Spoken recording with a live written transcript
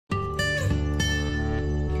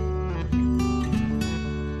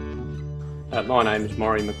My name is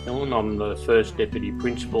Morrie McMillan. I'm the first Deputy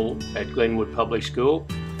Principal at Glenwood Public School.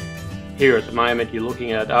 Here at the moment you're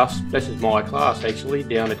looking at us, this is my class actually,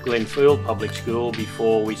 down at Glenwood Public School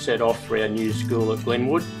before we set off for our new school at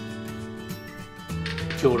Glenwood.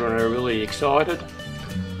 The children are really excited,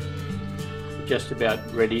 just about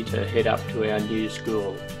ready to head up to our new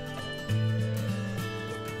school.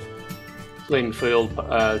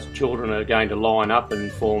 Glenfield children are going to line up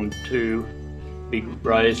and form two big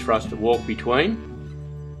rows for us to walk between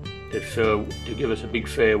to give us a big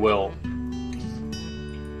farewell.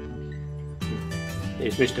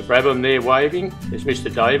 There's Mr. Brabham there waving. There's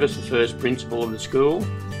Mr. Davis, the first principal of the school.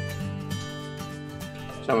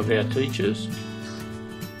 Some of our teachers.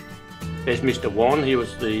 There's Mr. Wan, he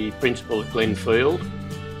was the principal at Glenfield.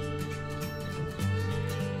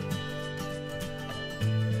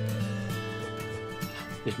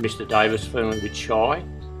 There's Mr. Davis feeling a bit shy.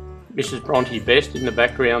 Mrs. Bronte Best in the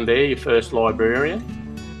background there, your first librarian.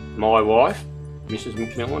 My wife, Mrs.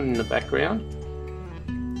 McMillan in the background.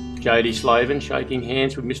 Jodie Slavin shaking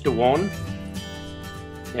hands with Mr. Wan.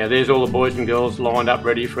 Now there's all the boys and girls lined up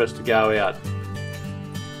ready for us to go out.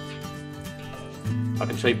 I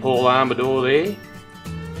can see Paul Armador there.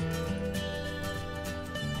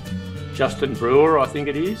 Justin Brewer, I think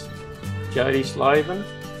it is. Jodie Slavin.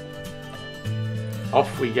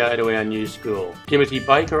 Off we go to our new school. Timothy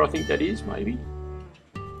Baker, I think that is, maybe.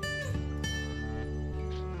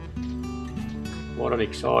 What an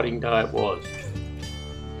exciting day it was.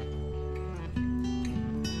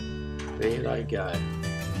 There they go.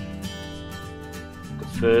 The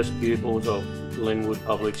first pupils of Glenwood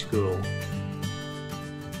Public School.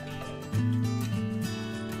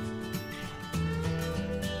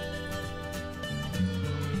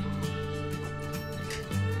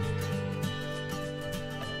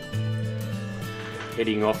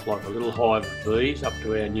 Heading off like a little hive of bees up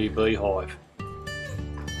to our new beehive.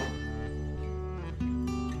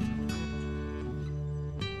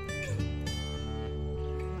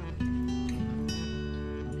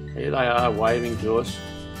 There they are waving to us.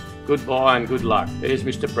 Goodbye and good luck. There's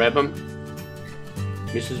Mr. Brabham,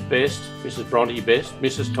 Mrs. Best, Mrs. Bronte Best,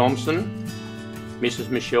 Mrs. Thompson, Mrs.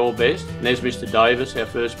 Michelle Best, and there's Mr. Davis, our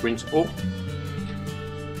first principal.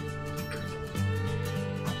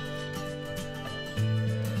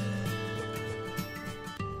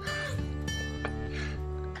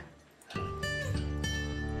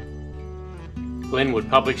 Glenwood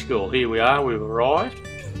Public School, here we are, we've arrived.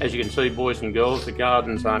 As you can see, boys and girls, the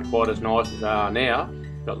gardens aren't quite as nice as they are now.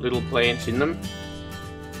 Got little plants in them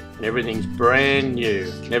and everything's brand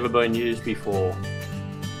new, never been used before.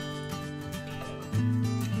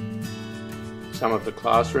 Some of the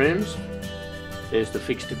classrooms, there's the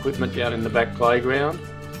fixed equipment down in the back playground,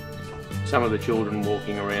 some of the children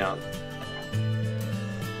walking around.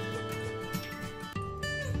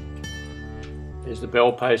 There's the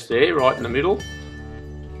bell post there, right in the middle.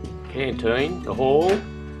 Canteen, the hall.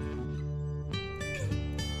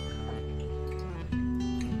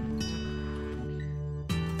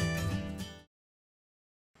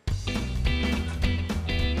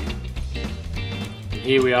 And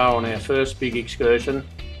here we are on our first big excursion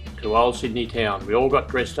to Old Sydney town. We all got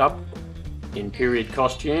dressed up in period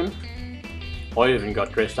costume. I even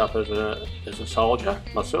got dressed up as a soldier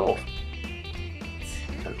myself.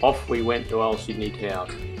 And off we went to Old Sydney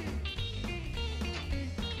town.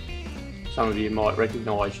 Some of you might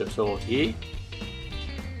recognise yourselves here.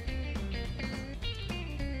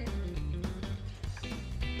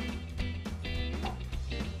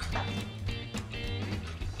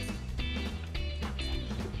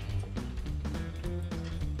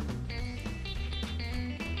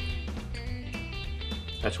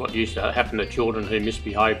 That's what used to happen to children who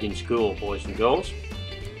misbehaved in school, boys and girls.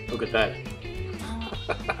 Look at that.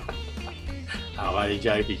 Oh, only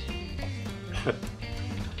joking.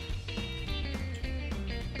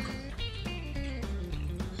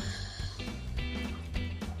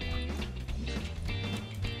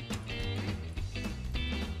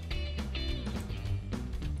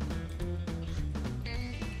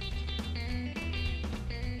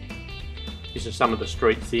 This is some of the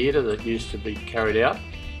street theatre that used to be carried out.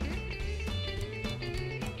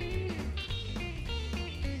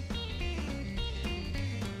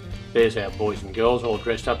 There's our boys and girls all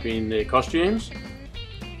dressed up in their costumes.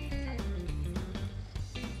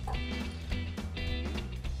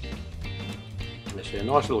 And there's a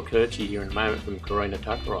nice little curtsy here in a moment from Karina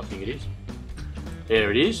Tucker, I think it is.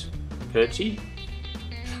 There it is, curtsy.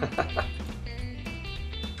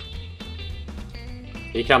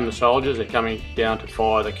 Here come the soldiers, they're coming down to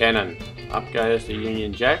fire the cannon. Up goes the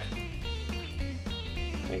Union Jack.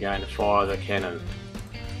 They're going to fire the cannon.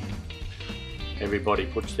 Everybody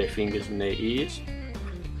puts their fingers in their ears.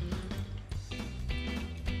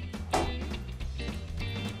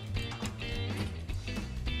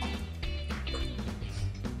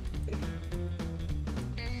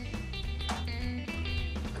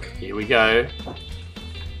 Here we go.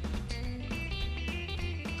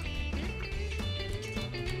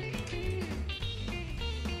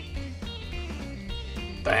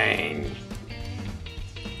 Bang.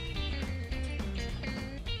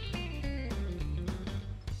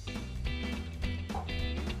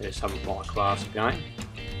 There's some of my class again.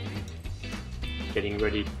 Getting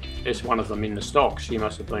ready. There's one of them in the stock. She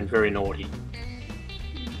must have been very naughty.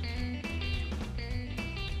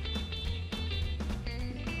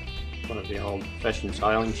 One of the old-fashioned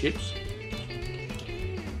sailing ships.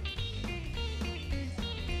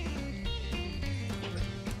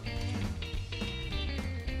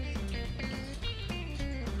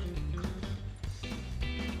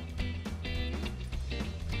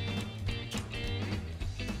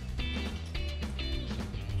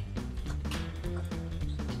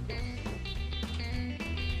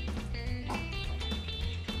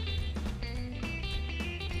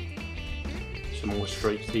 Some more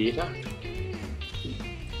street theatre.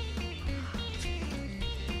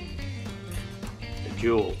 The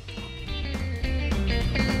Jewel.